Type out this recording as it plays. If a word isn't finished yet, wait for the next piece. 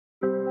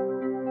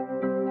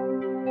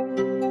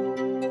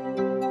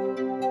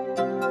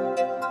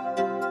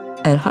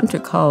At Hunter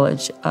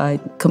College, I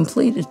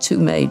completed 2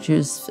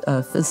 majors,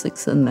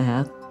 physics and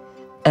math,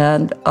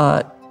 and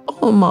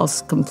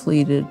almost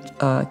completed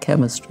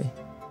chemistry.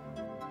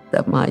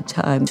 At my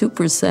time,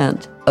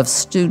 2% of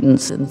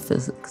students in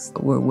physics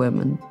were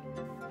women.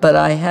 But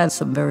I had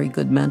some very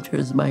good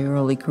mentors in my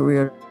early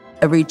career.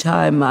 Every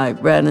time I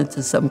ran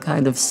into some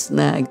kind of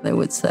snag, they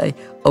would say,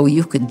 "Oh,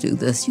 you can do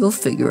this. You'll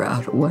figure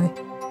out a way."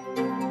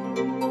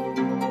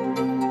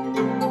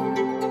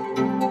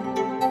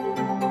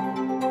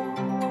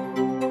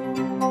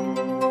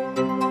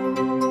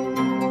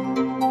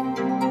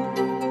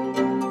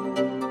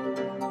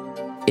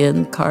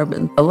 In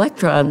carbon,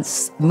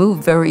 electrons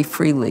move very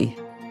freely.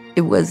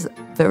 It was a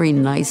very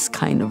nice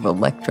kind of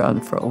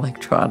electron for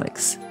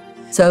electronics.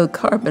 So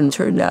carbon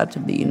turned out to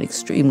be an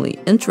extremely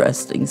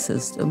interesting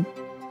system,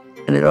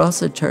 and it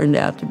also turned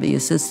out to be a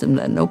system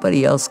that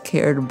nobody else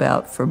cared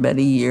about for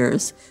many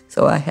years,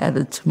 so I had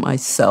it to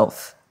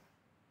myself.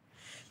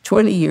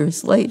 20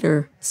 years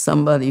later,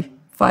 somebody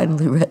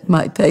finally read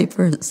my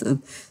papers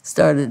and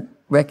started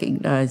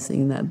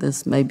recognizing that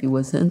this maybe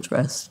was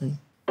interesting.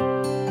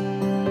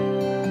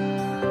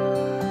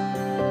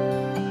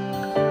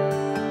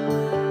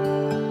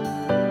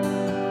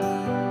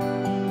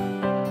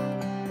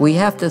 We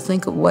have to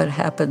think of what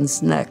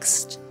happens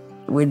next.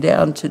 We're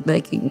down to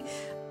making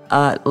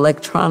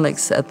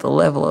electronics at the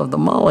level of the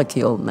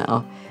molecule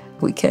now.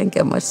 We can't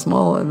get much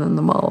smaller than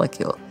the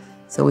molecule.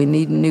 So we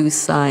need new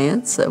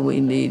science and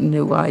we need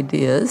new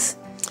ideas.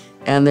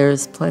 And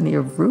there's plenty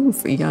of room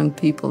for young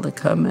people to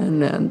come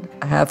in and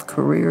have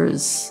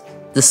careers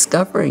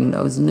discovering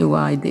those new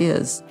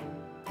ideas.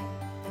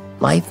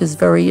 Life is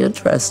very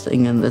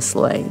interesting in this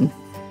lane.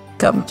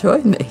 Come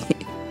join me.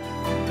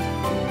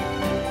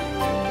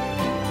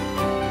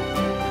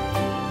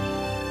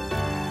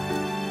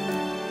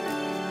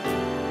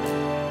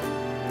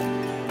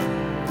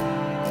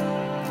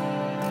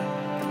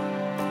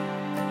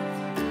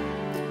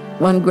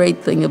 One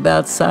great thing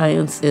about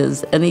science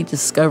is any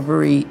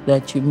discovery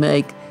that you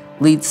make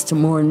leads to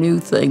more new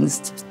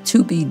things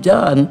to be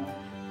done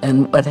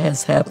and what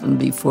has happened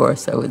before.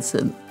 So it's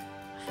an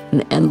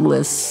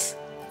endless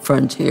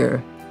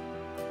frontier.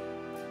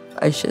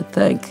 I should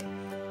thank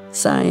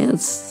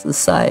science,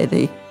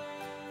 society,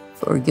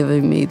 for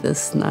giving me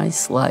this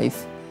nice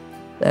life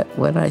that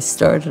when I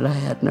started, I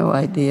had no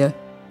idea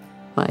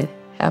might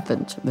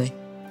happen to me.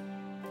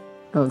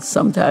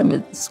 Sometime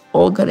it's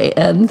all going to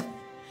end.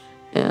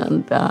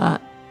 And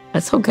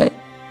that's okay.